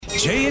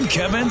Jay and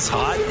Kevin's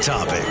Hot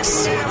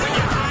Topics.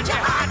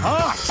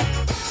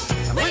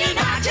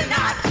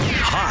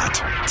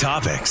 Hot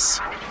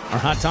Topics. Our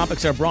Hot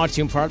Topics are brought to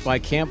you in part by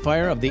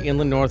Campfire of the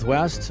Inland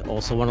Northwest.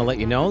 Also want to let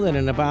you know that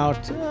in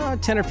about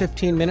 10 or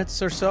 15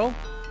 minutes or so,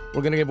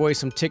 we're going to give away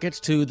some tickets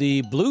to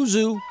the Blue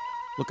Zoo.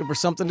 Looking for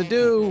something to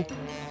do?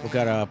 We've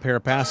got a pair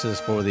of passes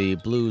for the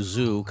Blue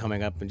Zoo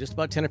coming up in just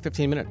about 10 or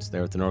 15 minutes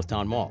there at the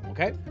Northtown Mall,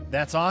 okay?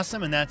 That's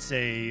awesome, and that's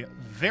a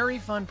very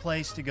fun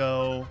place to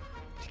go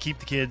to keep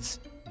the kids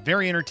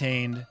very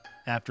entertained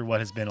after what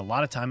has been a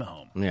lot of time at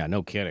home. Yeah,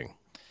 no kidding.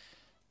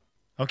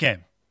 Okay,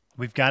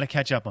 we've got to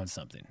catch up on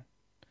something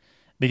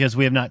because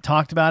we have not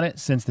talked about it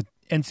since the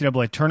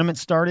NCAA tournament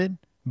started.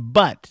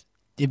 But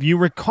if you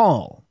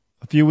recall,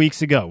 a few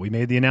weeks ago, we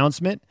made the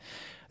announcement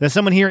that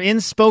someone here in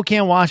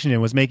Spokane,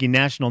 Washington was making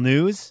national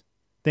news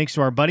thanks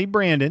to our buddy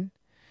Brandon,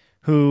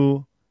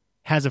 who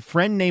has a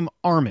friend named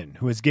Armin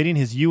who is getting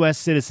his U.S.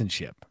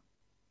 citizenship.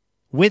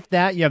 With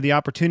that, you have the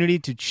opportunity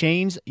to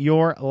change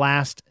your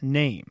last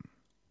name.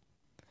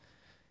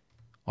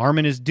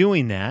 Armin is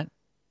doing that,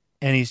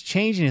 and he's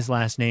changing his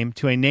last name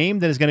to a name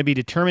that is going to be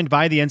determined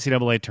by the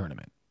NCAA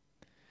tournament.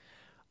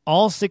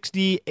 All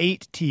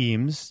 68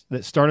 teams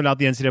that started out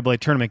the NCAA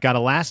tournament got a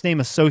last name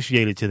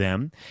associated to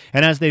them,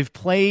 and as they've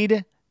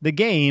played the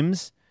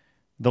games,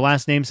 the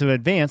last names have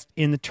advanced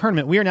in the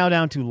tournament. We are now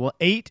down to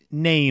 8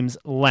 names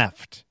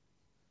left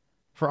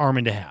for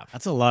Armin to have.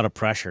 That's a lot of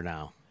pressure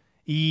now.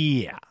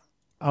 Yeah,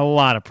 a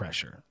lot of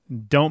pressure.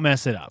 Don't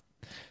mess it up.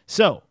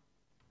 So,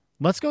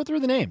 let's go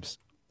through the names.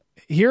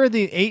 Here are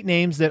the 8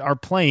 names that are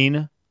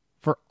playing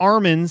for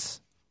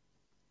Armin's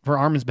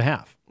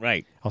behalf.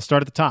 Right. I'll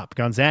start at the top.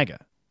 Gonzaga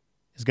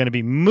is going to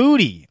be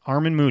Moody,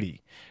 Armin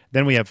Moody.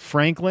 Then we have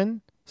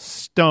Franklin,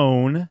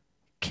 Stone,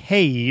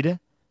 Cade,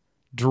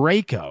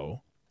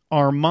 Draco,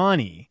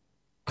 Armani,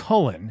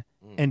 Cullen,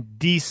 and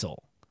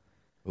Diesel.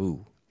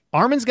 Ooh.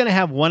 Armin's going to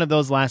have one of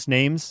those last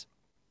names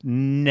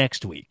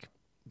next week.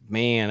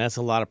 Man, that's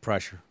a lot of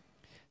pressure.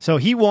 So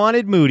he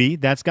wanted Moody.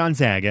 That's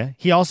Gonzaga.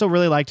 He also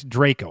really liked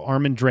Draco,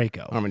 Armin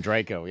Draco. Armin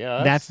Draco,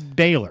 yeah. That's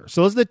Baylor.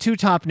 So those are the 2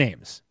 top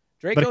names.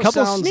 Draco but a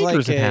couple of sounds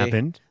sneakers like have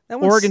happened. that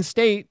one's- Oregon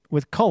State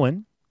with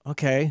Cullen.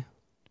 Okay.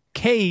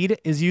 Cade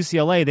is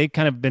UCLA. They've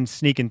kind of been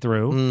sneaking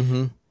through.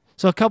 Mm-hmm.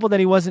 So a couple that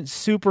he wasn't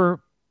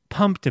super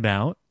pumped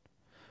about.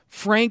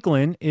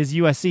 Franklin is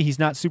USC. He's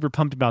not super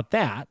pumped about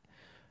that.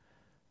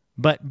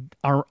 But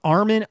our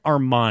Armin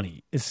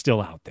Armani is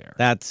still out there,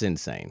 That's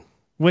insane.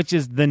 which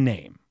is the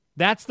name.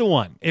 That's the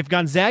one. If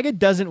Gonzaga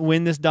doesn't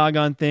win this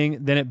doggone thing,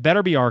 then it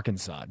better be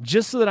Arkansas.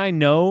 Just so that I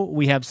know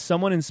we have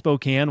someone in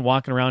Spokane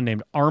walking around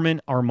named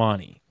Armin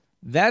Armani.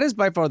 That is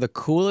by far the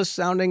coolest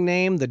sounding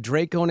name. The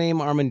Draco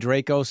name, Armin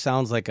Draco,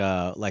 sounds like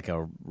a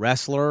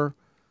wrestler.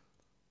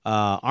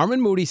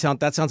 Armin Moody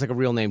that sounds like a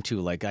real name too.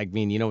 Like, I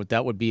mean, you know what?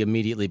 That would be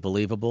immediately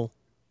believable.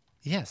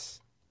 Yes.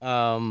 But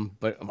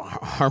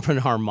Armin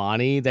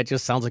Armani, that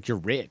just sounds like you're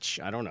rich.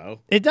 I don't know.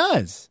 It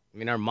does. I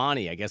mean,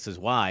 Armani, I guess, is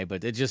why,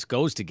 but it just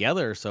goes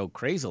together so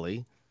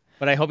crazily.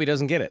 But I hope he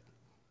doesn't get it.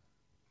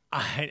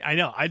 I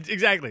know.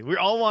 Exactly. We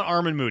all want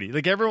Armin Moody.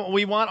 Like everyone,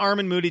 we want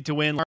Armin Moody to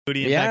win.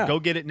 Moody, in fact,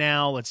 go get it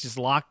now. Let's just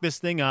lock this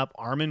thing up,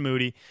 Armin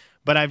Moody.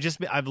 But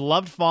I've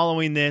loved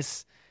following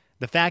this.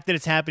 The fact that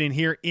it's happening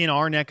here in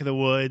our neck of the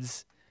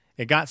woods.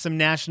 It got some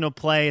national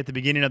play at the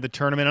beginning of the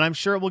tournament, and I'm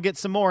sure we'll get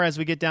some more as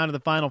we get down to the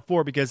Final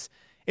Four because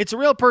it's a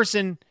real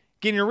person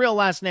getting a real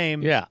last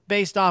name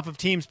based off of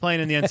teams playing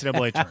in the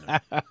NCAA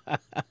tournament.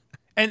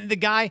 And the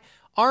guy,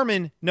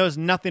 Armin, knows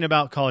nothing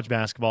about college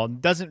basketball,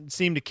 doesn't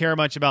seem to care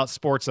much about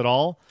sports at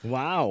all.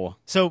 Wow.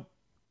 So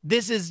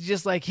this is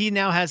just like he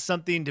now has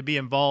something to be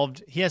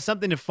involved. He has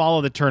something to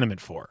follow the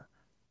tournament for.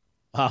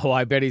 Oh,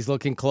 I bet he's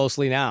looking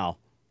closely now.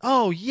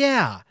 Oh,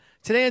 yeah.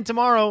 Today and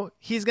tomorrow,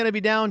 he's going to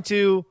be down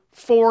to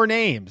 4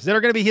 names that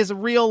are going to be his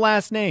real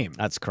last name.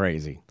 That's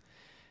crazy.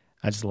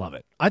 I just love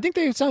it. I think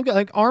they sound good.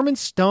 Like Armin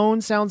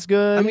Stone sounds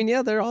good. I mean,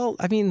 yeah, they're all.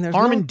 I mean, there's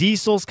Armin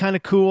Diesel's kind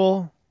of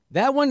cool.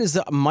 That one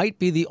might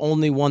be the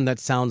only one that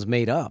sounds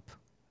made up.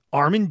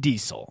 Armin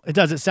Diesel. It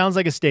does. It sounds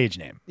like a stage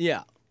name.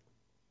 Yeah.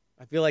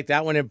 I feel like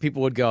that one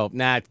people would go,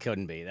 nah, it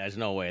couldn't be. There's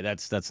no way.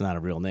 That's not a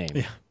real name.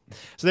 Yeah.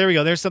 So there we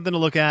go. There's something to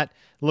look at,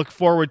 look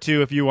forward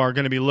to if you are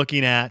going to be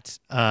looking at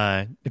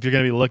the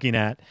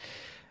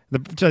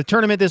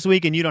tournament this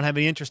week and you don't have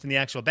any interest in the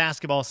actual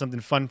basketball,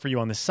 something fun for you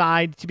on the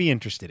side to be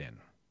interested in.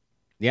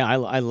 Yeah,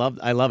 I love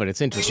it.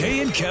 It's interesting. Jay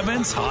and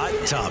Kevin's Hot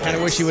Topics. Kind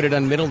of wish you would have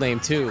done middle name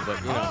too,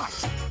 but you know.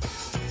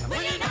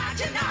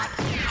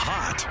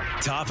 Hot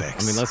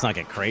Topics. I mean, let's not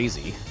get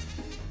crazy.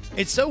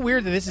 It's so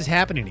weird that this is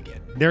happening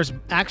again. There's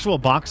actual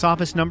box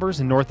office numbers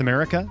in North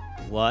America.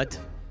 What?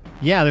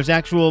 Yeah, there's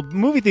actual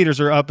movie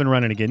theaters are up and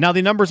running again. Now,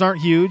 the numbers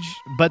aren't huge,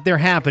 but they're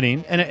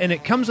happening. And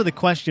it comes with a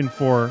question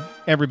for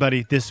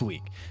everybody this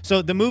week.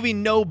 So the movie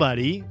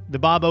Nobody, the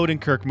Bob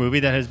Odenkirk movie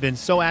that has been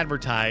so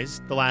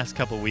advertised the last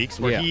couple of weeks,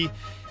 where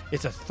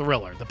it's a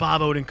thriller, the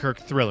Bob Odenkirk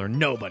thriller,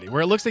 Nobody,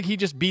 where it looks like he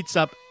just beats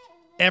up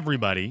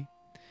everybody,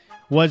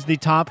 was the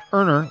top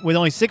earner with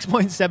only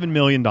 $6.7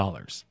 million.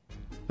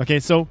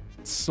 Okay, so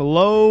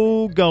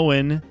slow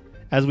going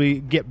as we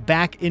get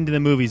back into the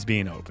movies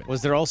being open.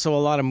 Was there also a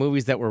lot of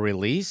movies that were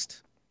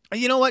released?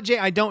 You know what, Jay?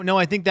 I don't know.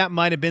 I think that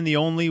might have been the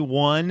only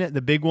one,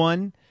 the big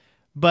one.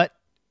 But,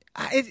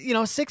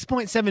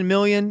 6.7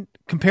 million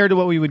compared to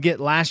what we would get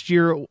last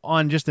year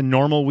on just a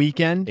normal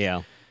weekend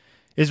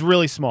is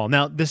really small.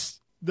 Now,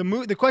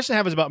 the question I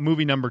have is about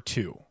movie number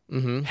 2.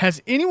 Mm-hmm.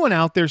 Has anyone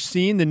out there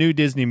seen the new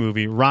Disney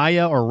movie,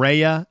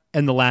 Raya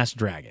and the Last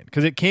Dragon?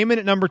 Because it came in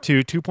at number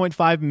 2,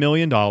 $2.5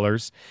 million.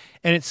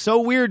 And it's so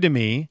weird to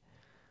me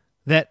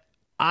that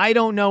I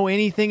don't know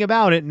anything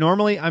about it.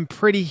 Normally, I'm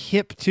pretty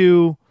hip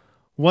to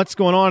what's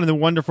going on in the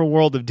wonderful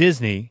world of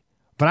Disney,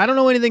 but I don't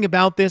know anything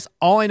about this.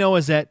 All I know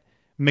is that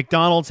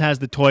McDonald's has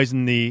the toys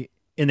in the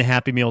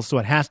Happy Meals, so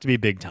it has to be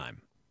big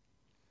time.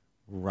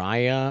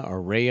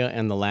 Raya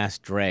and the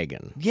Last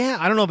Dragon. Yeah,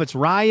 I don't know if it's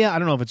Raya. I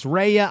don't know if it's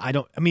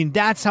Raya.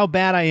 That's how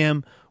bad I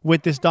am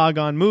with this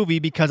doggone movie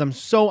because I'm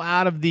so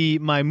out of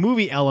my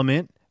movie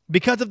element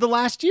because of the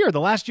last year.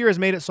 The last year has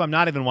made it so I'm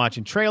not even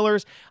watching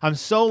trailers. I'm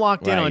so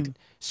locked in on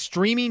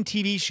streaming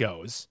TV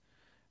shows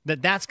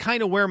that's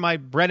kind of where my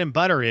bread and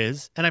butter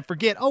is, and I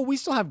forget, we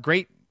still have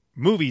great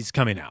movies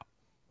coming out.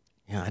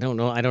 Yeah, I don't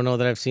know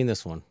that I've seen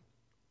this one.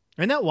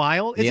 Isn't that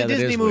wild? It's a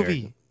Disney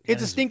movie. Weird.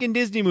 It's a stinking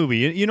Disney movie.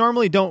 You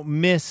normally don't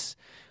miss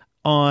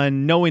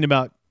on knowing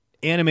about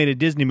animated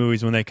Disney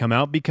movies when they come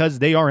out because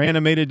they are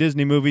animated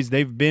Disney movies.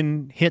 They've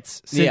been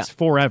hits since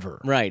forever.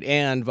 Right.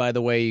 And by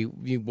the way,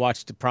 you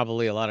watched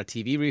probably a lot of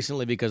TV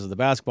recently because of the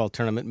basketball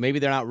tournament. Maybe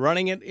they're not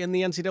running it in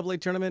the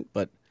NCAA tournament,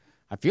 but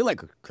I feel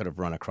like we could have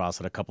run across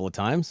it a couple of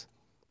times.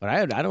 But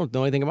I don't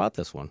know anything about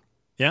this one.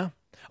 Yeah.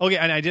 Okay,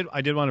 and I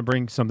did want to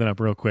bring something up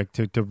real quick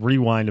to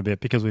rewind a bit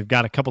because we've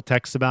got a couple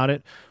texts about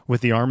it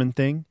with the Armin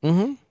thing.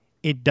 Mm-hmm.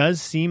 It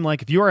does seem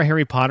like if you are a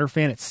Harry Potter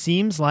fan, it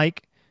seems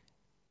like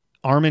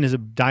Armin is a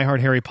diehard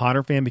Harry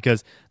Potter fan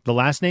because the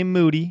last name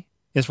Moody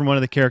is from one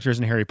of the characters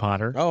in Harry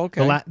Potter. Oh,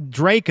 okay.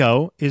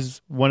 Draco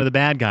is one of the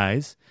bad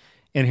guys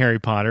in Harry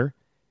Potter.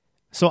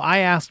 So I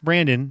asked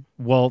Brandon,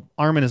 well,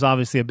 Armin is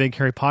obviously a big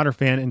Harry Potter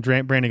fan, and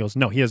Brandon goes,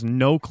 no, he has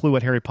no clue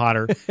what Harry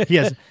Potter. He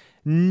has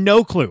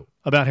no clue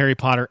about Harry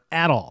Potter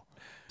at all.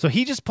 So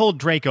he just pulled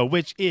Draco,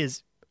 which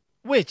is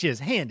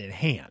hand in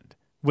hand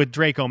with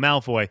Draco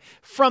Malfoy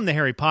from the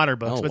Harry Potter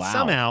books. Oh, but wow.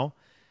 somehow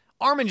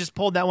Armin just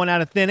pulled that one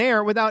out of thin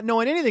air without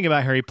knowing anything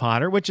about Harry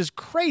Potter, which is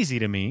crazy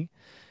to me.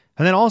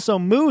 And then also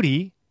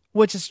Moody,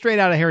 which is straight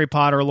out of Harry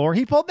Potter lore,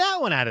 he pulled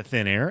that one out of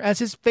thin air as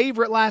his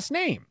favorite last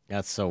name.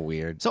 That's so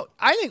weird. So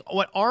I think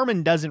what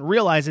Armin doesn't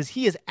realize is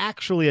he is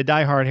actually a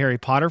diehard Harry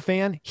Potter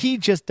fan. He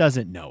just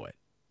doesn't know it.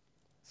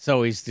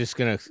 So he's just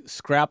going to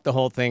scrap the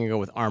whole thing and go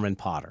with Armin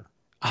Potter.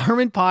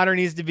 Armin Potter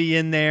needs to be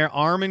in there.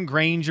 Armin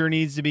Granger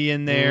needs to be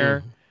in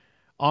there.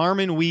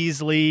 Armin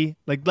Weasley.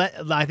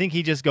 I think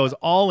he just goes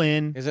all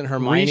in. Isn't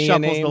Hermione reshuffles a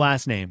name? the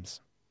last names.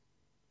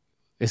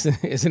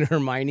 Isn't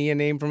Hermione a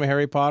name from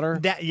Harry Potter?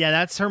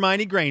 That's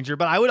Hermione Granger,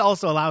 but I would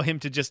also allow him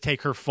to just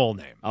take her full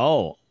name.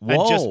 Oh, whoa.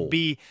 And just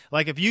be,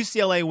 like, if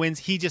UCLA wins,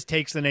 he just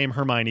takes the name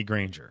Hermione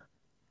Granger.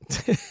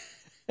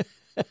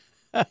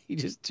 He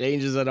just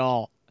changes it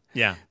all.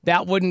 Yeah.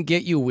 That wouldn't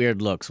get you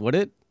weird looks, would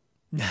it?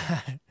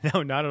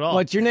 No, not at all.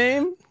 What's your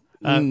name?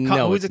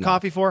 No, who's it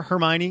coffee for?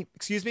 Hermione.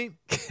 Excuse me?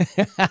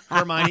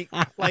 Hermione.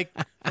 Like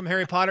from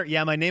Harry Potter?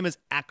 Yeah, my name is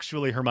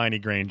actually Hermione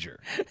Granger.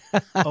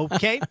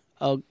 Okay?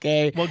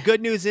 Okay. Well,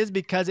 good news is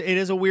because it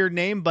is a weird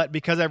name, but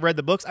because I've read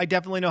the books, I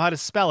definitely know how to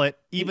spell it,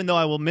 even though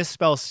I will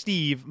misspell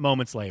Steve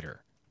moments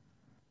later.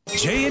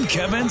 Jay and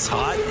Kevin's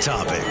Hot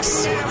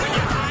Topics.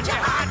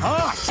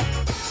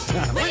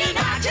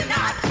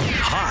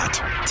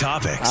 Hot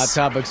Topics. Hot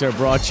Topics are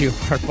brought to you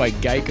by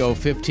Geico.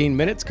 15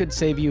 minutes could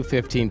save you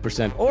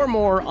 15% or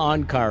more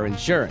on car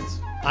insurance.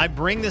 I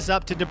bring this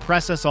up to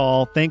depress us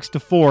all, thanks to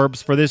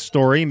Forbes for this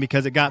story, and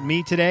because it got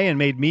me today and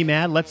made me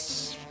mad,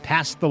 let's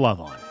pass the love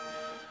on.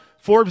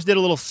 Forbes did a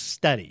little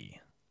study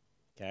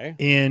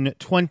in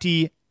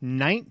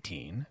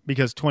 2019,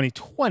 because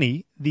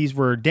 2020, these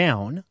were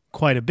down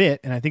quite a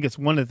bit, and I think it's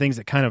one of the things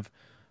that kind of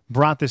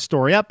brought this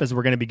story up as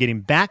we're going to be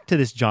getting back to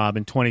this job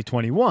in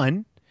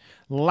 2021,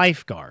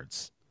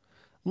 lifeguards.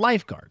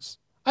 Lifeguards.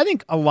 I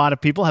think a lot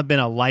of people have been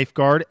a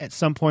lifeguard at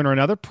some point or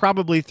another,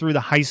 probably through the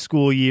high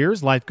school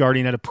years,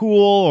 lifeguarding at a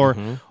pool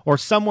or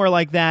somewhere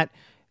like that.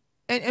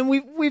 And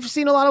we've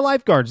seen a lot of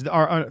lifeguards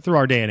through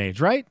our day and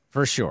age, right?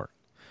 For sure.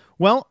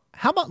 Well,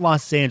 how about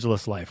Los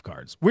Angeles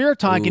lifeguards? We're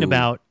talking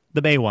about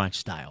the Baywatch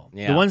style.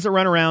 Yeah. The ones that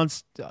run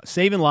around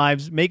saving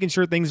lives, making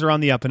sure things are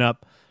on the up and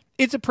up.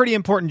 It's a pretty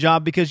important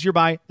job because you're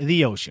by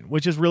the ocean,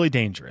 which is really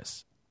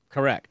dangerous.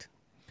 Correct.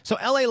 So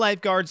LA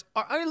lifeguards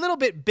are a little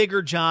bit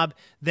bigger job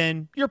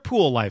than your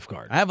pool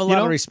lifeguard. I have a lot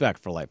of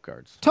respect for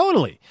lifeguards.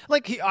 Totally.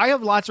 Like, I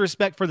have lots of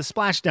respect for the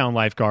splashdown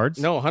lifeguards.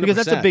 No, 100%. Because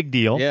that's a big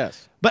deal.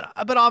 Yes. But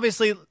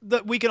obviously,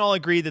 we can all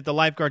agree that the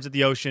lifeguards at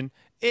the ocean,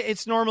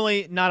 it's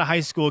normally not a high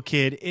school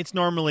kid. It's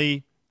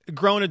normally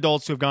grown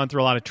adults who have gone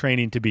through a lot of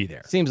training to be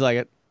there. Seems like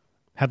it.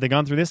 Have they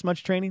gone through this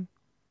much training?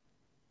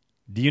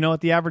 Do you know what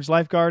the average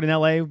lifeguard in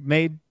LA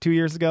made 2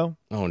 years ago?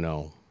 Oh,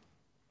 no.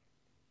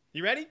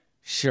 You ready?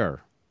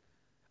 Sure.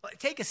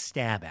 Take a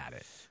stab at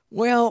it.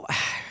 Well,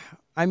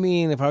 I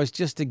mean, if I was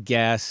just to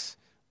guess,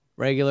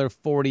 regular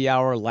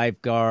 40-hour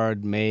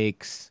lifeguard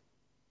makes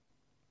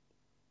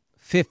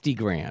 50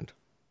 grand.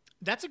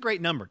 That's a great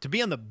number. To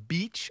be on the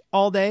beach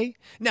all day.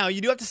 Now,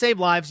 you do have to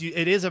save lives.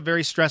 It is a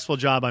very stressful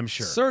job, I'm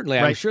sure. Certainly.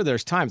 Right? I'm sure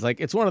there's times. Like,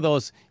 it's one of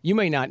those, you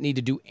may not need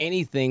to do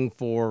anything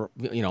for,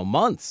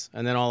 months.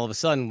 And then all of a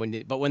sudden,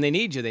 when they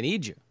need you, they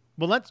need you.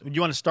 Well,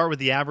 you want to start with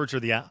the average or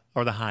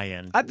the high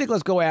end? I think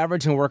let's go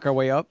average and work our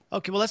way up.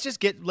 Okay, well, let's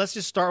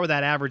just start with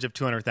that average of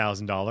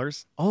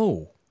 $200,000.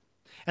 Oh.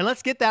 And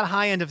let's get that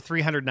high end of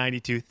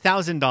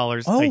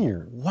 $392,000 a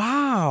year.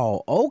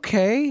 Wow.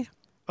 Okay.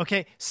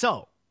 Okay,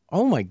 so.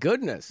 Oh, my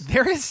goodness.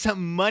 There is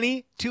some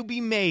money to be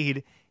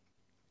made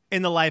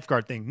in the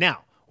lifeguard thing.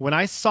 Now, when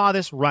I saw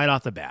this right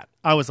off the bat,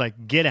 I was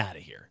like, get out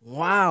of here.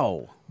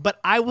 Wow. But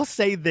I will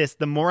say this,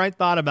 the more I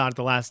thought about it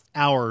the last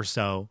hour or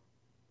so,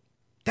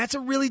 that's a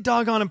really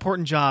doggone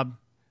important job.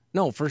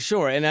 No, for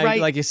sure. And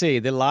right? Like you say,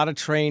 there's a lot of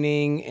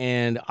training,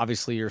 and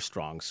obviously you're a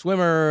strong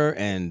swimmer,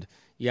 and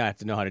you have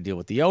to know how to deal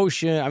with the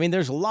ocean. I mean,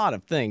 there's a lot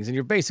of things, and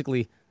you're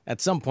basically,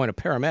 at some point, a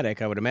paramedic,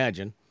 I would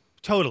imagine.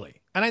 Totally.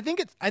 And I think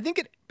at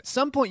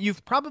some point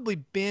you've probably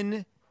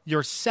been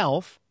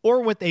yourself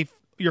or with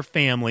your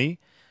family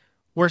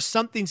where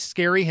something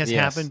scary has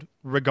happened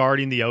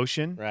regarding the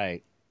ocean.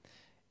 Right.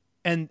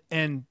 And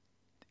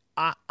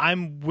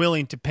I'm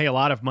willing to pay a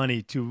lot of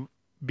money to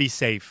be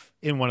safe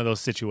in one of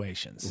those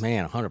situations.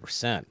 Man,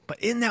 100%.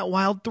 But isn't that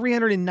wild?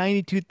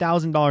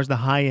 $392,000 the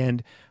high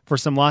end for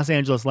some Los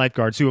Angeles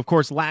lifeguards who, of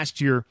course,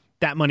 last year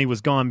that money was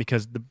gone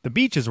because the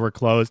beaches were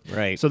closed.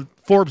 Right. So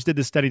Forbes did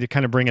this study to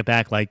kind of bring it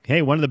back like,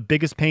 hey, one of the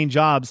biggest paying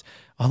jobs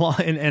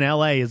in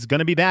L.A. is going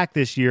to be back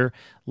this year,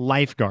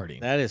 lifeguarding.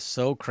 That is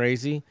so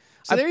crazy.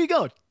 So there you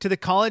go. To the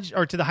college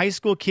or to the high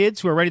school kids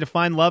who are ready to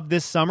find love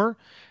this summer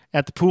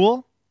at the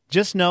pool,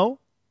 just know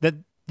that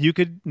you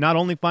could not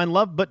only find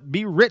love, but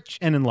be rich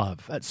and in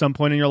love at some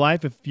point in your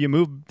life if you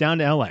move down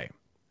to L.A.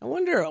 I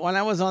wonder, when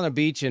I was on a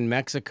beach in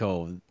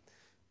Mexico,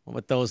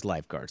 what those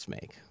lifeguards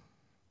make.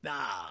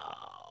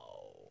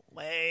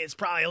 It's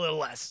probably a little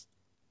less.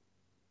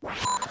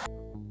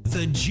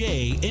 The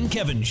Jay and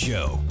Kevin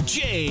Show.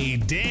 Jay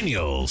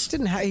Daniels.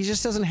 He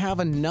just doesn't have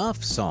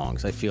enough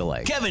songs, I feel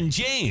like. Kevin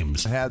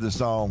James. I had the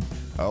song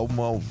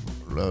almost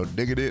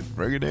digging it,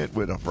 bringing it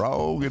with a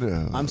frog in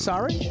a... I'm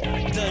sorry?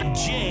 The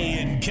Jay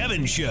and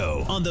Kevin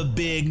Show on the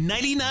big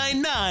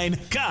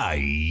 99.9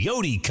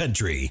 Coyote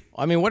Country.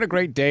 I mean, what a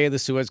great day. The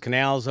Suez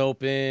Canal's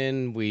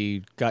open.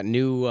 We got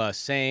new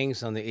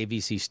sayings on the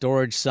ABC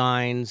storage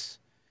signs.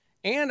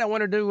 And I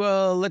wanted to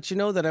let you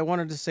know that I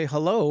wanted to say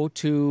hello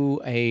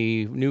to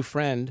a new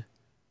friend.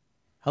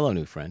 Hello,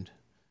 new friend.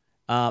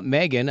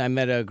 Megan. I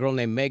met a girl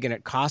named Megan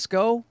at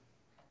Costco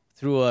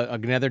through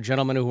another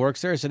gentleman who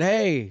works there. I said,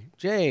 hey,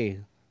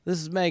 Jay,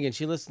 this is Megan.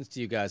 She listens to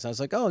you guys. I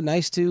was like, oh,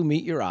 nice to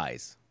meet your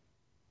eyes.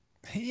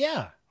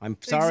 Yeah. I'm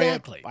sorry.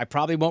 Exactly. I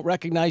probably won't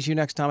recognize you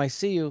next time I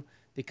see you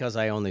because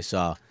I only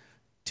saw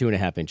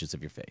 2.5 inches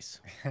of your face.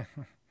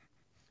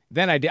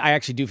 Then I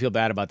actually do feel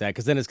bad about that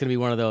because then it's going to be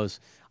one of those.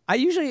 I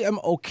usually am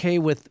okay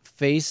with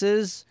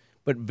faces,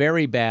 but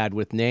very bad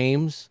with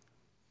names.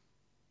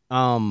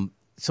 So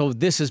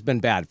this has been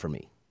bad for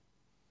me.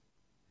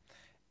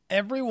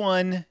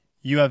 Everyone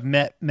you have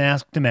met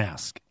mask to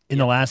mask in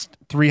the last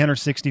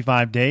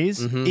 365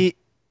 days, it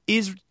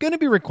is going to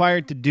be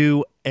required to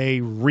do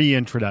a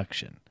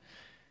reintroduction.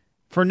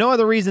 For no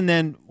other reason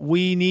than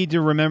we need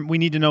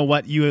to know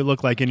what you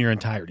look like in your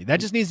entirety. That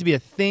just needs to be a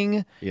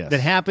thing that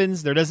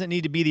happens. There doesn't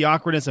need to be the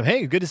awkwardness of,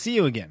 hey, good to see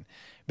you again.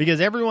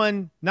 Because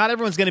not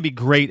everyone's going to be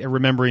great at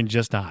remembering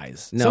just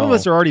eyes. No. Some of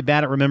us are already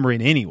bad at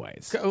remembering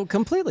anyways.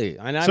 Completely.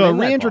 So a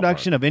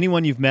reintroduction of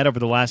anyone you've met over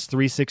the last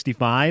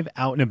 365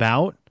 out and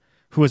about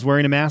who is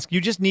wearing a mask, you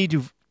just need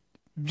to,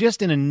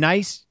 just in a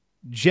nice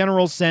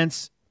general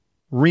sense,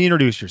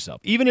 reintroduce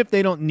yourself. Even if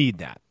they don't need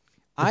that.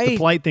 It's the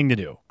polite thing to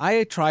do.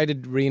 I try to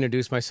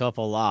reintroduce myself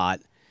a lot,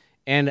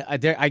 and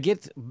I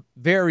get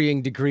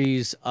varying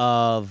degrees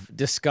of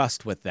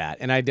disgust with that.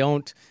 And I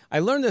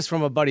learned this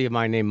from a buddy of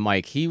mine named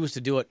Mike. He used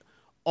to do it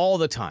all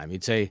the time.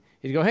 He'd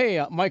go,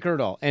 hey, Mike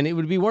Erdahl. And it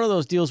would be one of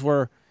those deals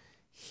where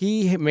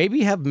he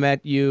maybe have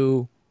met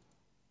you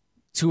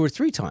 2 or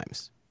 3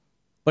 times,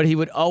 but he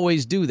would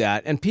always do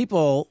that. And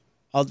people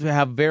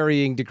have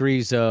varying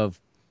degrees of,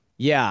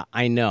 yeah,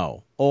 I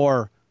know,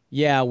 or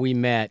yeah, we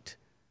met.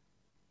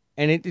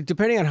 And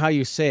depending on how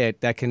you say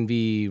it, that can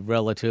be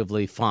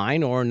relatively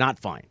fine or not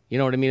fine. You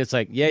know what I mean? It's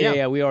like,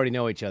 yeah, we already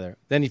know each other.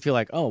 Then you feel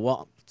like, oh,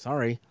 well,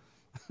 sorry.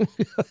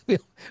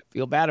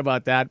 feel bad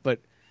about that.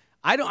 But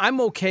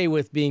I'm okay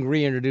with being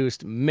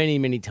reintroduced many,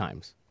 many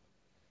times.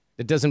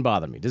 It doesn't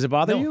bother me. Does it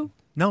bother you?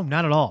 No,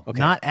 not at all. Okay.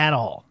 Not at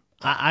all.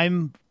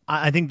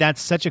 I think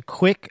that's such a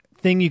quick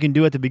thing you can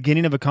do at the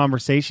beginning of a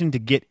conversation to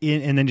get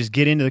in and then just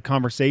get into the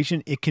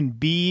conversation. It can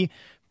be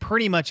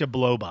pretty much a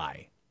blow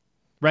by,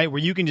 right?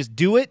 Where you can just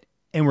do it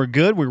and we're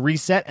good, we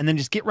reset, and then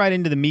just get right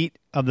into the meat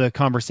of the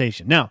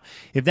conversation. Now,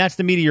 if that's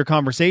the meat of your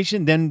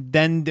conversation,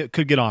 then it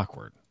could get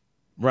awkward.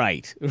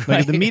 Right. Like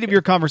if the meat of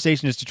your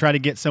conversation is to try to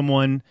get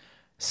someone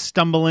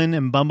stumbling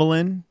and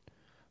bumbling,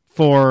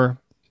 for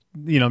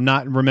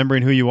not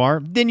remembering who you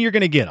are, then you're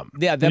going to get them.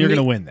 Yeah, then you're going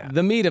to win that.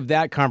 The meat of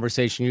that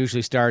conversation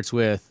usually starts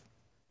with,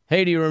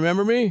 "Hey, do you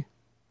remember me?"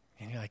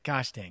 And you're like,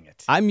 "Gosh, dang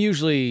it!" I'm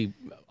usually,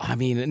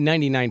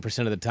 99%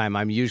 of the time,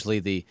 I'm usually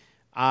the,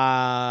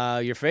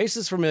 "Your face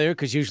is familiar,"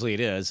 because usually it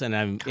is,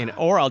 and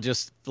or I'll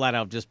just flat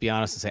out just be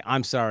honest and say,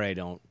 "I'm sorry, I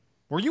don't."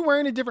 Were you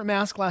wearing a different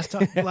mask last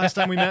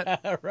time we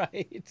met?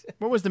 Right.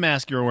 What was the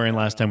mask you were wearing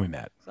last time we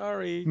met?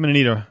 Sorry. I'm going to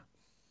need a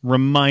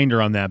reminder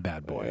on that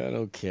bad boy. Yeah,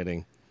 no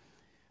kidding.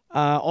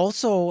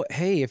 Also,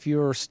 hey, if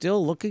you're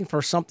still looking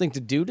for something to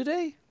do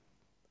today,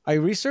 I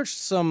researched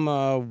some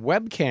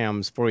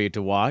webcams for you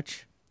to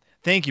watch.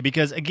 Thank you,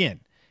 because again,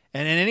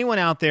 and anyone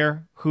out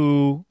there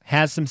who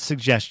has some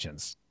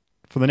suggestions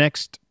for the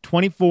next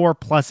 24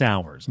 plus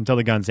hours until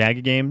the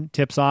Gonzaga game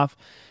tips off,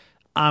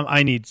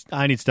 I need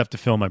stuff to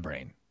fill my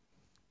brain.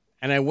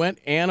 And I went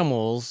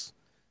animals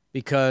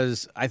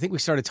because I think we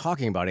started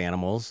talking about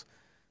animals.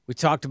 We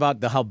talked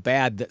about how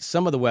bad that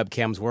some of the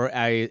webcams were,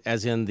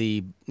 as in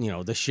the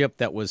ship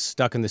that was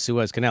stuck in the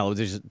Suez Canal. It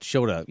just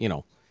showed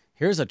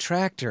here's a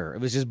tractor.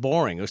 It was just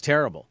boring. It was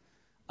terrible.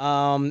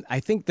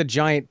 I think the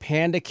giant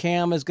panda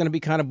cam is going to be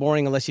kind of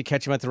boring unless you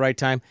catch them at the right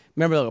time.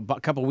 Remember a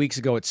couple of weeks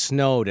ago it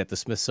snowed at the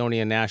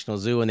Smithsonian National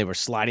Zoo and they were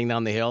sliding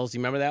down the hills. Do you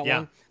remember that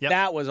one? Yep.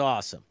 That was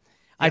awesome.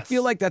 Yes. I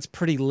feel like that's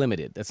pretty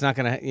limited. That's not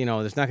going to,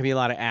 there's not going to be a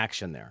lot of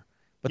action there.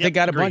 But they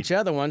got a bunch of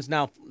other ones.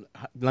 Now,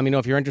 let me know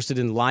if you're interested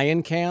in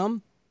Lion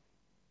Cam.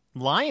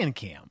 Lion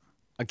Cam.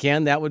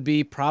 Again, that would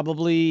be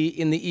probably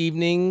in the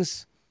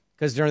evenings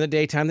because during the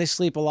daytime they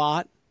sleep a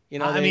lot.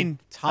 Again,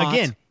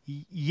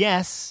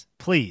 yes,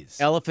 please.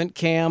 Elephant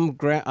Cam,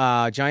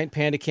 giant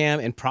panda cam,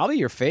 and probably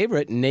your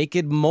favorite,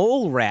 naked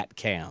mole rat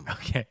cam.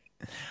 Okay.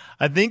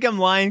 I think I'm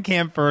Lion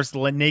Cam first,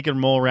 naked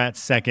mole rat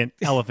second,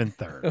 elephant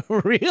third.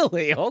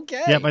 Really?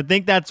 Okay. Yep, I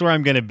think that's where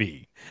I'm going to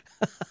be.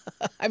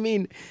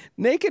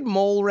 Naked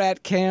mole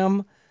rat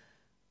cam,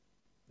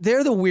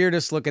 they're the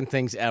weirdest looking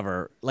things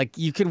ever. Like,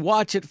 you can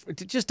watch it.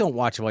 Just don't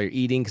watch it while you're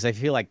eating because I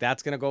feel like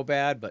that's going to go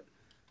bad. But,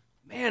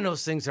 man,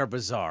 those things are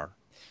bizarre.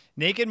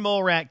 Naked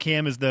mole rat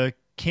cam is the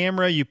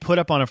camera you put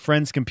up on a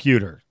friend's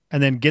computer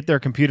and then get their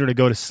computer to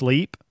go to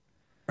sleep.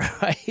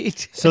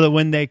 Right. So that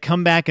when they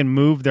come back and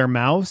move their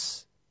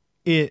mouse,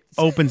 it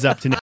opens up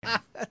to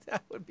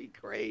That would be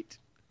great.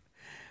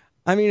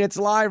 It's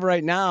live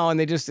right now,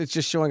 and it's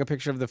just showing a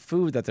picture of the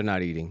food that they're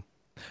not eating.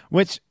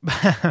 Which,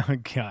 by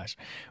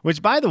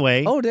the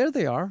way... Oh, there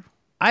they are.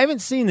 I haven't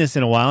seen this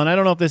in a while, and I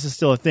don't know if this is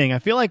still a thing. I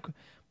feel like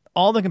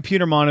all the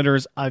computer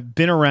monitors I've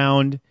been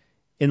around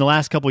in the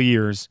last couple of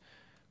years,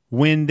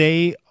 when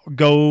they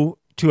go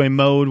to a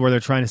mode where they're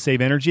trying to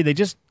save energy, they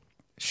just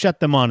shut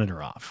the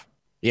monitor off.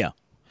 Yeah.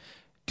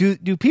 Do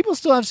people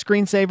still have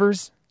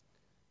screensavers?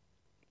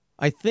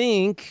 I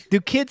think. Do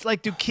kids,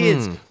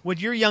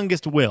 would your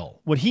youngest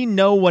would he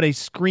know what a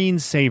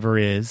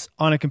screensaver is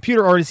on a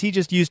computer, or is he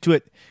just used to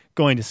it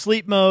going to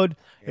sleep mode?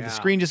 Yeah. If the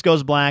screen just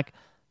goes black,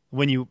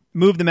 when you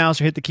move the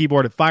mouse or hit the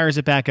keyboard, it fires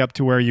it back up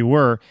to where you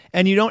were,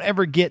 and you don't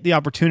ever get the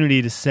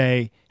opportunity to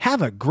say,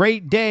 "Have a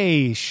great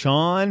day,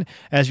 Sean,"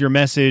 as your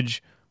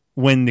message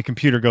when the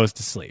computer goes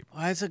to sleep.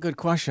 Well, that's a good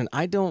question.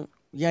 I don't.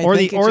 Yeah,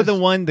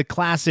 the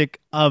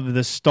classic of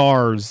the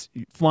stars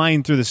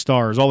flying through the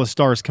stars, all the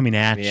stars coming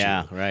at you.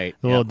 Yeah, right.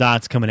 The little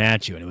dots coming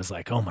at you, and it was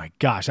like, oh my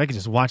gosh, I could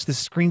just watch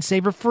this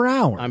screensaver for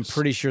hours. I'm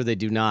pretty sure they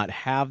do not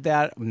have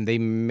that. They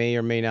may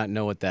or may not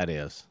know what that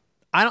is.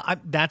 I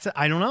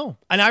don't know,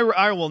 and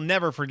I will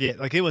never forget.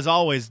 Like, it was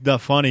always the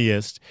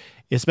funniest,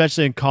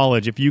 especially in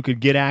college, if you could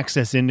get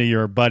access into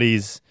your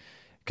buddy's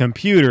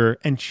computer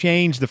and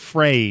change the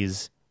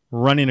phrase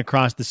running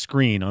across the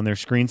screen on their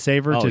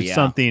screensaver to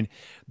something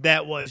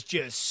that was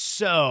just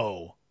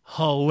so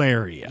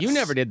hilarious. You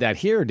never did that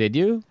here, did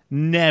you?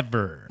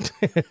 Never.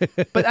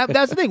 But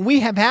that's the thing.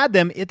 We have had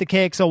them at the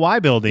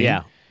KXLY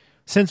building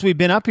since we've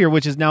been up here,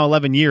 which is now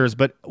 11 years,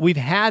 but we've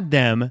had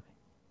them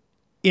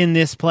in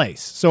this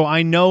place. So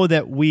I know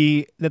that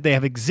they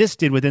have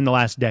existed within the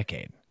last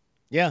decade.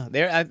 Yeah,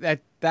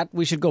 that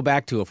we should go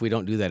back to if we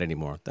don't do that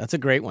anymore. That's a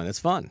great one. It's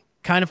fun.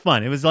 Kind of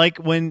fun. It was like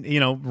when,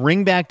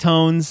 ringback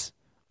tones...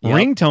 Yep.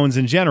 Ringtones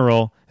in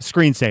general,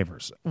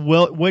 screensavers.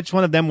 Which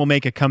one of them will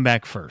make a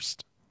comeback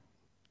first?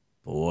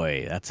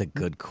 Boy, that's a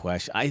good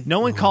question. No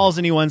one calls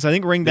anyone, so I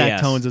think ringback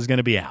tones is going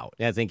to be out.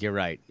 Yeah, I think you're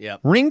right.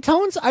 Yep.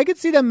 Ringtones, I could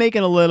see them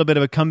making a little bit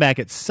of a comeback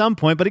at some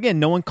point, but again,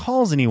 no one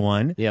calls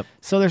anyone. Yep.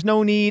 So there's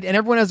no need, and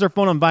everyone has their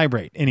phone on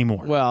vibrate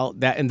anymore. Well,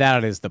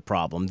 that is the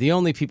problem. The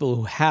only people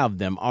who have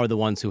them are the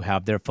ones who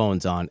have their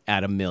phones on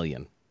at 1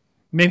 million.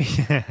 Maybe.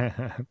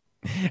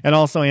 And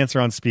also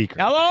answer on speaker.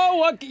 Hello?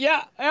 What?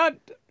 Yeah.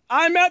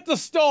 I'm at the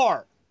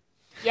store.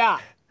 Yeah.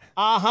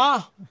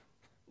 Uh-huh.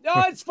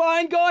 No, it's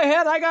fine. Go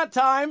ahead. I got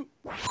time.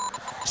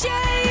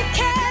 Jay,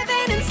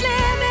 Kevin, and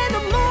Slim in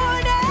the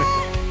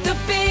morning. The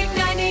big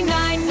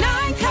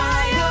 99.9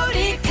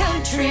 Coyote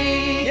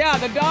Country. Yeah,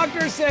 the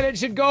doctor said it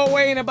should go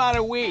away in about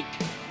a week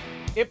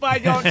if I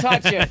don't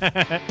touch it.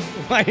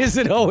 Why is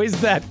it always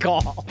that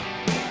call?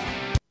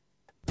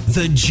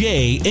 The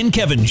Jay and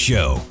Kevin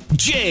Show.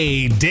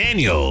 Jay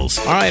Daniels.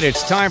 All right,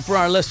 it's time for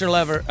our listener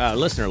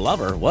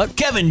lover. What?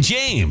 Kevin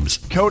James.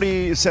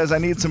 Cody says, I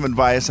need some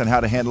advice on how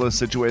to handle a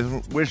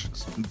situation.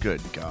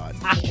 Good God.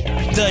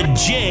 The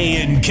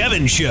Jay and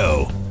Kevin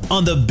Show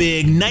on the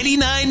Big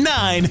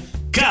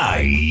 99.9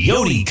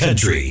 Coyote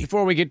Country.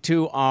 Before we get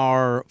to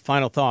our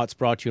final thoughts,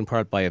 brought to you in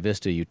part by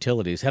Avista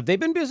Utilities. Have they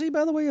been busy,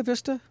 by the way,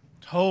 Avista?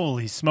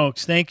 Holy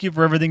smokes. Thank you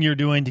for everything you're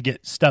doing to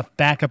get stuff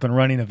back up and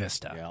running at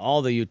Avista. Yeah,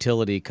 all the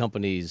utility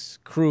companies'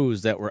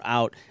 crews that were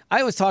out.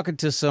 I was talking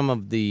to some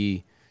of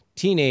the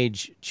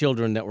teenage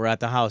children that were at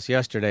the house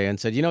yesterday and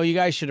said, you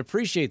guys should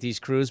appreciate these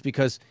crews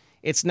because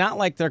it's not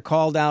like they're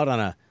called out on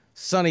a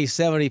sunny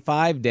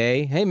 75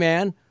 day. Hey,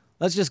 man,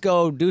 let's just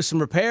go do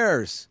some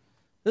repairs.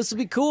 This will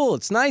be cool.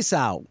 It's nice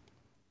out.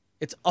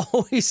 It's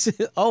always,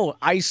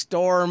 ice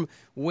storm,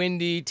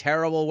 windy,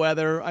 terrible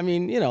weather. I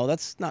mean,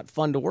 that's not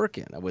fun to work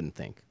in, I wouldn't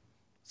think.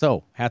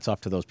 So hats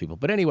off to those people.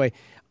 But anyway,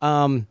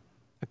 a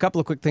couple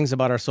of quick things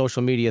about our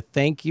social media.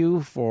 Thank you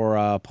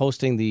for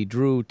posting the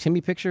Drew Timmy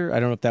picture. I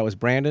don't know if that was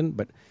Brandon,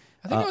 but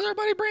I think it was our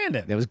buddy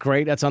Brandon. It was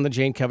great. That's on the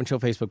Jay and Kevin Show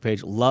Facebook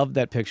page. Love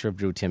that picture of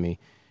Drew Timmy.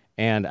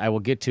 And I will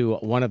get to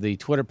one of the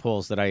Twitter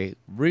polls that I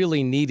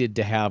really needed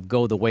to have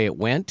go the way it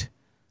went.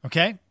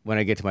 Okay. When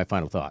I get to my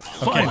final thought.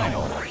 Okay.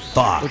 Final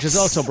thoughts. Which is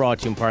also brought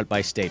to you in part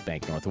by State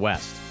Bank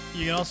Northwest.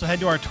 You can also head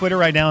to our Twitter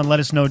right now and let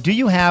us know, do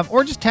you have,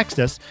 or just text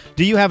us,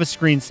 do you have a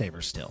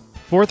screensaver still?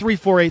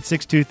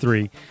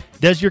 434-8623.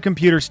 Does your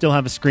computer still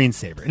have a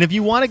screensaver? And if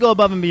you want to go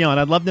above and beyond,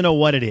 I'd love to know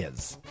what it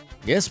is.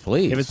 Yes,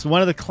 please. If it's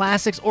one of the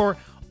classics or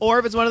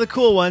if it's one of the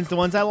cool ones, the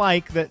ones I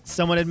like that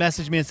someone had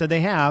messaged me and said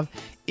they have,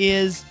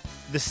 is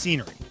the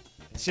scenery.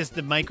 It's just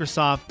the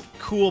Microsoft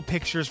cool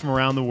pictures from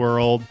around the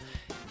world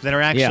that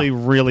are actually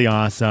really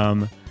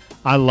awesome.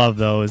 I love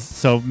those.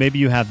 So maybe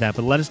you have that,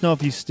 but let us know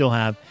if you still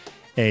have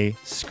a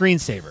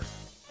screensaver.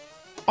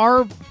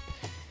 Are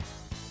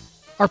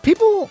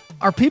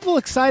people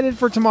excited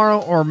for tomorrow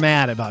or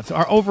mad about?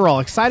 Are overall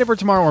excited for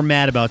tomorrow or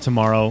mad about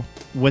tomorrow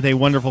with a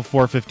wonderful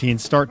 4:15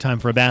 start time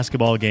for a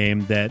basketball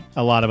game that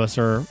a lot of us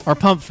are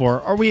pumped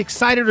for? Are we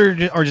excited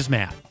or just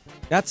mad?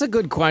 That's a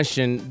good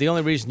question. The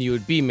only reason you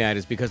would be mad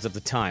is because of the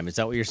time. Is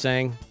that what you're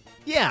saying?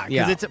 Yeah,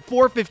 because it's at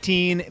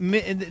 4:15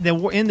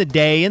 in the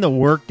day, in the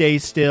work day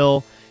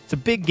still. It's a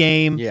big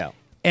game. Yeah.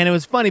 And it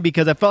was funny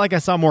because I felt like I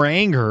saw more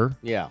anger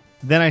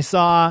than I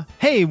saw,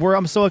 hey,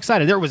 I'm so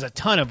excited. There was a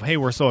ton of, hey,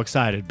 we're so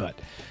excited. But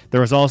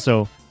there was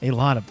also a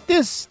lot of,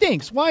 this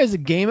stinks. Why is the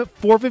game at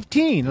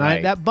 4:15?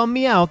 And that bummed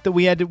me out that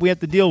we had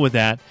to deal with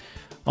that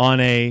on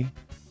a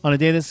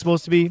day that's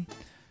supposed to be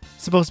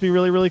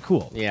really, really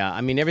cool. Yeah, I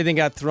mean, everything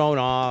got thrown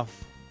off.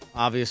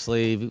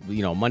 Obviously,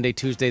 Monday,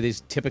 Tuesday, these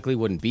typically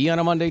wouldn't be on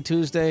a Monday,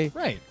 Tuesday.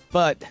 Right.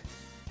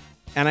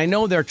 And I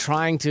know they're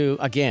trying to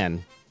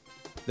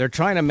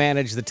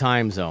manage the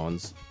time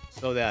zones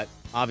so that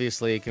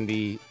obviously it can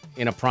be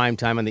in a prime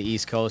time on the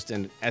East Coast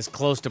and as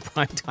close to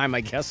prime time,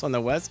 I guess, on the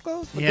West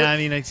Coast. But yeah,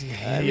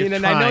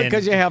 and I know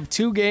because you have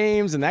two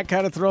games and that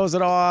kind of throws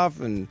it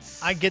off. And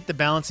I get the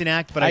balancing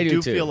act, but I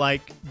do feel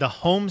like the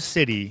home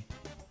city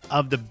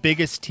of the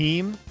biggest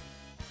team,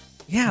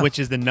 which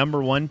is the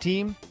number one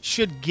team,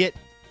 should get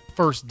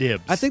first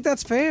dibs. I think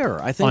that's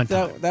fair. I think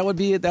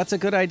that's a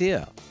good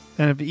idea.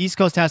 And if the East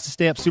Coast has to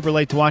stay up super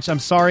late to watch, I'm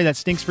sorry that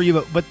stinks for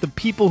you, but the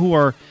people who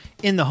are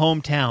in the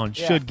hometown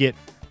should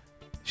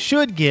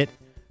get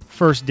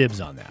first dibs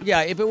on that.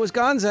 Yeah, if it was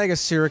Gonzaga,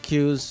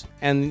 Syracuse,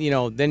 and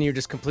then you're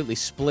just completely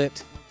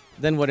split,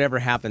 then whatever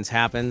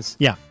happens.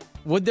 Yeah.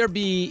 Would there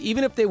be,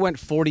 even if they went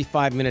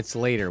 45 minutes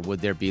later, would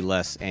there be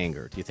less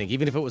anger, do you think?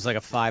 Even if it was like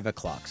a 5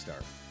 o'clock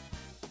start?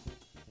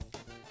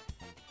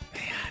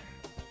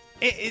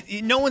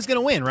 Man, no one's going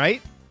to win,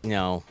 right?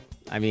 No.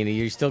 I mean,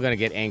 you're still going to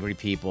get angry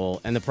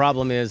people. And the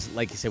problem is,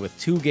 like you said, with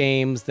two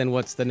games, then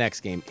what's the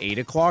next game? 8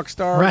 o'clock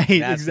start? Right,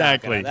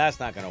 exactly. That's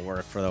not going to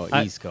work for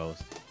the East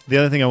Coast. The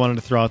other thing I wanted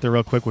to throw out there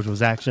real quick, which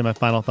was actually my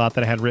final thought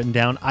that I had written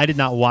down. I did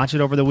not watch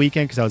it over the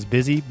weekend because I was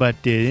busy,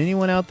 but did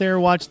anyone out there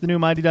watch the new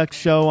Mighty Ducks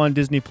show on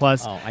Disney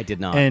Plus? Oh, I did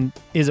not. And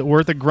is it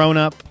worth a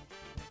grown-up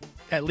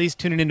at least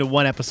tuning into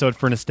one episode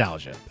for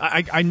nostalgia?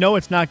 I know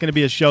it's not going to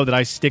be a show that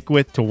I stick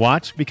with to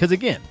watch because,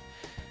 again,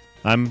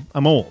 I'm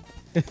old.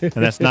 And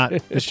that's not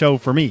a show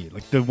for me.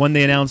 Like the one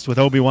they announced with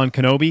Obi-Wan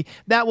Kenobi,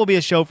 that will be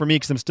a show for me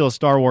because I'm still a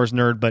Star Wars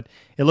nerd, but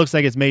it looks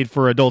like it's made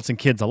for adults and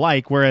kids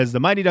alike, whereas the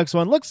Mighty Ducks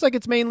one looks like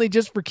it's mainly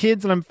just for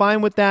kids, and I'm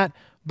fine with that.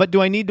 But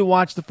do I need to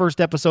watch the first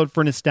episode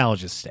for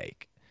nostalgia's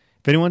sake?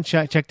 If anyone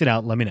checked it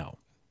out, let me know.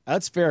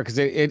 That's fair because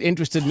it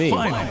interested me.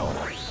 Final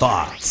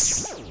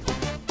thoughts.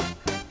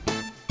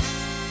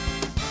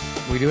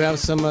 We do have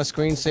some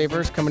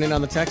screensavers coming in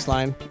on the text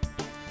line.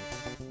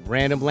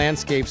 Random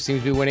Landscapes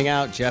seems to be winning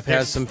out. Jeff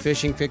has some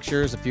fishing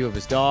pictures, a few of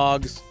his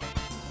dogs.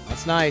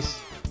 That's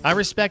nice. I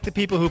respect the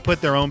people who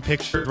put their own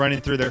picture running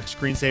through their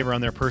screensaver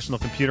on their personal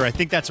computer. I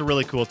think that's a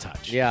really cool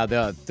touch. Yeah,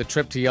 the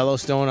trip to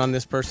Yellowstone on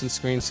this person's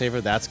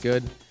screensaver, that's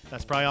good.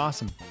 That's probably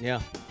awesome. Yeah.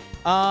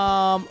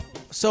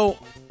 So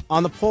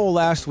on the poll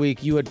last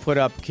week, you had put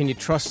up, can you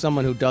trust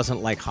someone who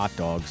doesn't like hot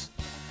dogs?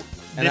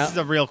 And This is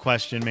a real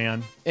question,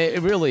 man.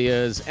 It really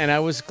is. And I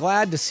was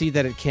glad to see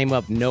that it came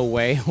up no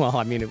way. Well,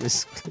 I mean, it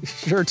was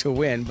sure to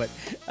win, but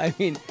I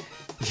mean,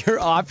 your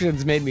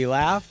options made me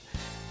laugh.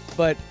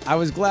 But I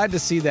was glad to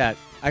see that.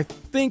 I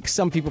think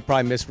some people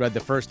probably misread the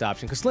first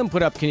option because Slim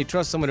put up, can you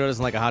trust someone who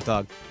doesn't like a hot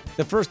dog?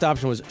 The first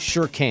option was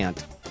sure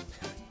can't.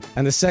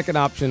 And the second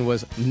option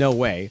was no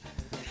way.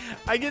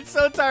 I get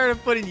so tired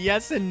of putting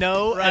yes and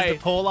no as the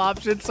poll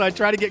option, so I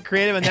try to get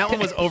creative, and that one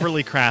was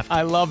overly crafty.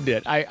 I loved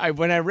it. I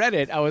when I read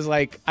it, I was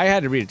like, I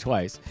had to read it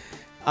twice,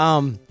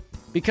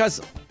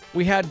 because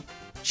we had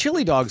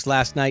chili dogs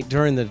last night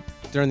during the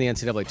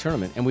NCAA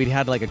tournament, and we'd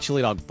had like a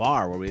chili dog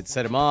bar where we'd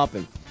set them up,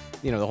 and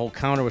the whole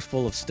counter was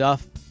full of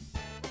stuff.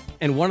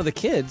 And one of the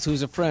kids,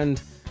 who's a friend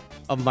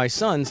of my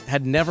son's,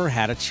 had never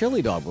had a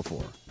chili dog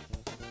before.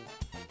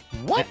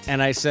 What?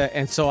 And I said,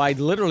 and so I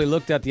literally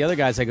looked at the other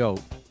guys. I go,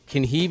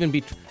 can he even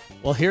be?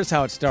 Well, here's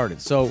how it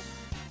started. So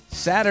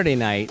Saturday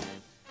night,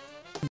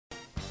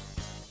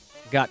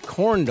 got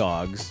corn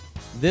dogs.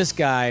 This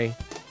guy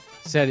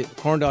said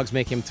corn dogs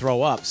make him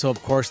throw up. So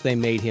of course they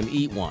made him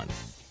eat one.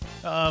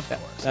 Of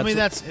course. I mean,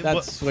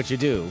 that's what you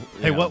do.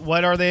 Hey,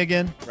 what are they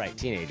again? Right,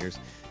 teenagers,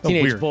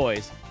 weird.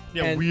 boys.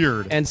 Yeah,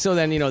 weird. And so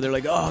then, they're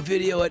like, oh,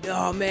 video it.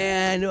 Oh,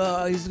 man,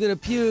 he's going to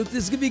puke.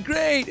 This is going to be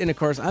great. And, of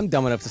course, I'm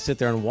dumb enough to sit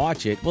there and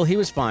watch it. Well, he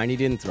was fine. He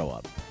didn't throw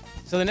up.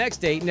 So the next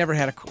day, never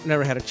had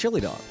a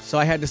chili dog. So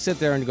I had to sit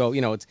there and go,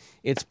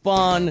 it's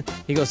fun.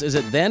 He goes, is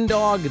it then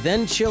dog,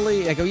 then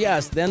chili? I go,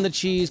 yes, then the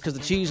cheese, because the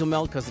cheese will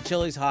melt because the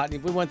chili's hot.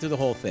 And we went through the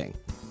whole thing.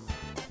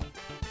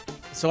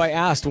 So I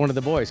asked one of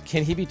the boys,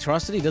 can he be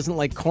trusted? He doesn't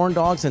like corn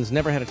dogs and has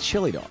never had a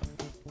chili dog.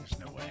 There's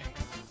no way.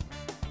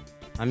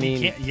 I mean,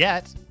 he can't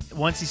yet.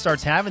 Once he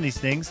starts having these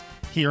things,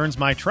 he earns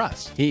my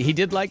trust. He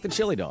did like the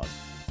chili dog.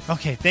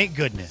 Okay, thank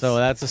goodness. So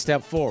that's a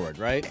step forward,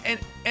 right?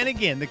 And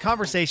again, the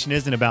conversation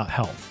isn't about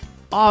health.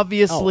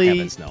 Obviously,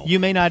 heavens, no. You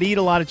may not eat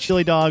a lot of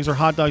chili dogs or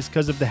hot dogs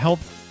because of the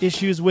health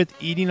issues with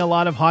eating a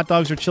lot of hot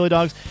dogs or chili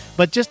dogs,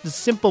 but just the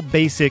simple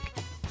basic,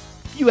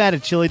 if you had a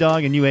chili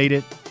dog and you ate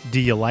it, do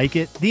you like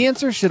it? The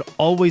answer should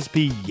always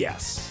be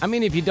yes. I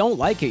mean, if you don't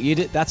like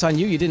it, that's on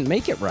you. You didn't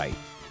make it right.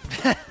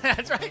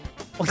 That's right.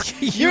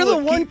 You're the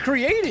one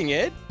creating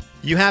it.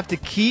 You have to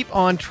keep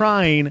on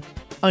trying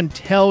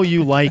until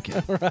you like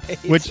it. Right.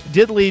 Which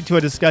did lead to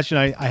a discussion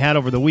I had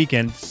over the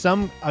weekend.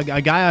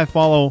 A guy I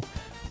follow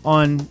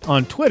on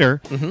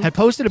Twitter had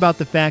posted about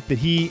the fact that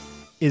he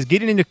is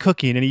getting into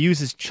cooking and he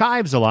uses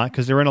chives a lot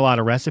because they're in a lot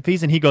of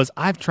recipes. And he goes,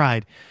 I've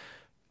tried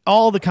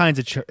all the kinds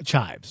of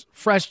chives,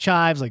 fresh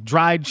chives, like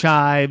dried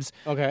chives,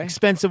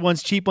 expensive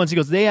ones, cheap ones. He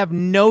goes, they have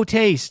no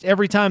taste.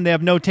 Every time they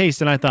have no taste.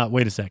 And I thought,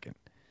 wait a second.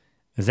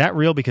 Is that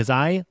real? Because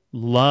I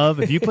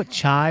love, if you put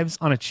chives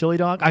on a chili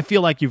dog, I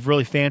feel like you've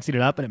really fancied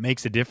it up and it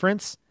makes a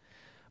difference.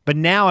 But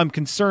now I'm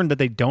concerned that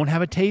they don't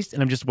have a taste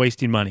and I'm just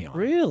wasting money on it.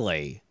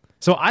 Really?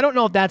 So I don't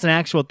know if that's an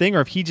actual thing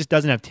or if he just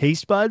doesn't have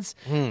taste buds.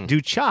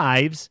 Do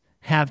chives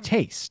have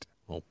taste?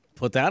 Well,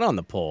 put that on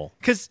the poll.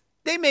 Because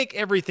they make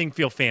everything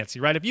feel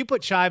fancy, right? If you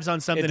put chives on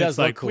something, it's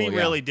like, cool, we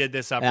really did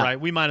this up right.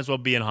 We might as well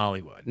be in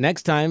Hollywood.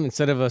 Next time,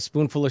 instead of a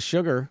spoonful of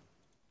sugar.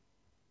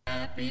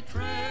 Happy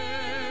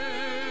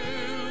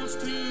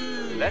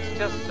Let's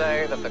just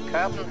say that the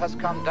curtain has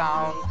come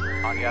down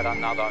on yet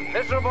another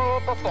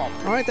miserable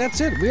performance. All right, that's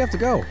it. We have to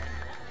go.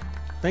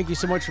 Thank you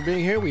so much for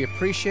being here. We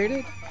appreciate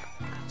it.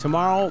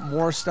 Tomorrow,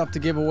 more stuff to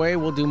give away.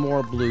 We'll do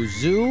more Blue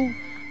Zoo.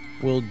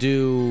 We'll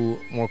do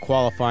more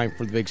qualifying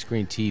for the big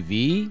screen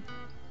TV.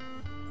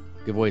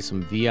 Give away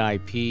some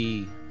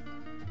VIP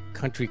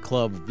Country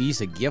Club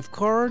Visa gift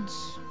cards.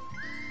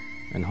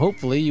 And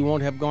hopefully you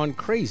won't have gone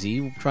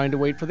crazy trying to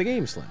wait for the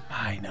game, Slim.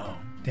 I know.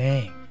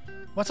 Dang.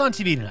 What's on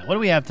TV tonight? What do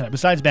we have tonight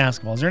besides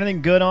basketball? Is there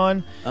anything good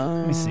on?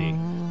 Let me see.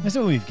 Let's see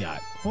what we've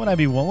got. What would I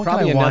be? What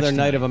probably can I watch another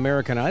tonight? night of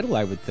American Idol,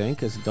 I would think,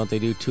 because don't they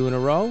do 2 in a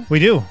row? We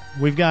do.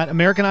 We've got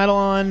American Idol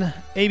on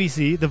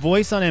ABC, The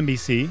Voice on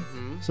NBC.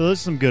 So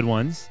those are some good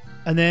ones.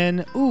 And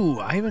then,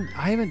 I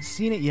haven't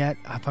seen it yet.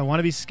 If I want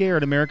to be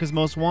scared, America's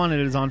Most Wanted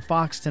is on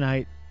Fox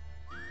tonight.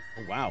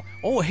 Oh, wow.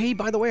 Oh, hey,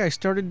 by the way, I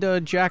started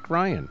Jack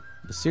Ryan,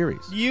 the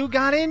series. You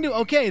got into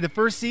the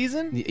first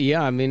season?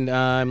 Yeah, I mean,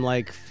 I'm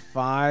like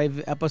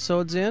 5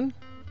 episodes in.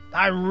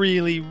 I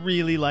really,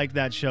 really like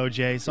that show,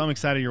 Jay. So I'm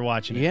excited you're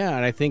watching it. Yeah,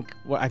 and I think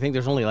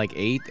there's only like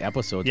 8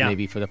 episodes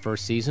maybe for the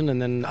first season,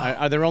 and then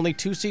are there only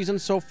 2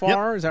 seasons so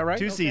far? Yep. Is that right?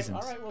 2 seasons.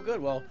 All right, well, good.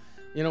 Well,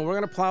 we're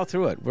gonna plow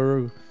through it.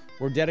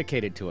 We're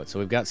dedicated to it, so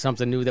we've got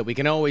something new that we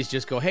can always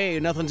just go, hey,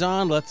 nothing's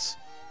on. Let's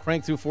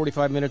crank through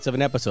 45 minutes of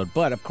an episode.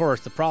 But of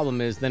course, the problem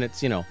is then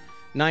it's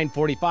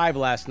 9:45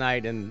 last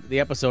night, and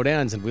the episode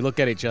ends, and we look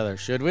at each other.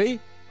 Should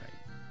we?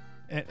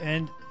 Right.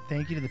 And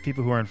thank you to the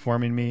people who are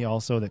informing me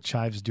also that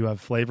chives do have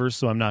flavors,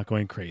 so I'm not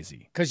going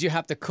crazy. Because you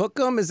have to cook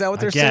them? Is that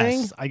what they're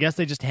saying? I guess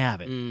they just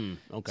have it.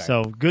 Okay.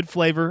 So good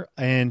flavor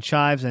and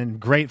chives and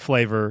great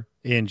flavor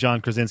in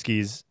John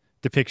Krasinski's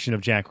depiction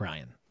of Jack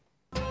Ryan.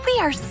 We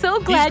are so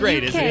glad He's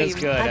great, you isn't came. He is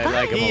good. Bye-bye. I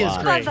like him He a is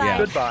lot. great. Bye-bye.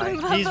 Goodbye.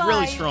 Bye-bye. He's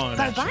really strong in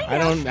that Bye-bye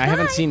show. now. I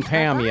haven't seen Bye.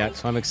 Pam yet,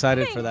 so I'm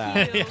excited for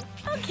that. Okay,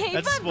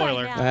 That's a bye-bye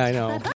spoiler. now. I know. Bye-bye.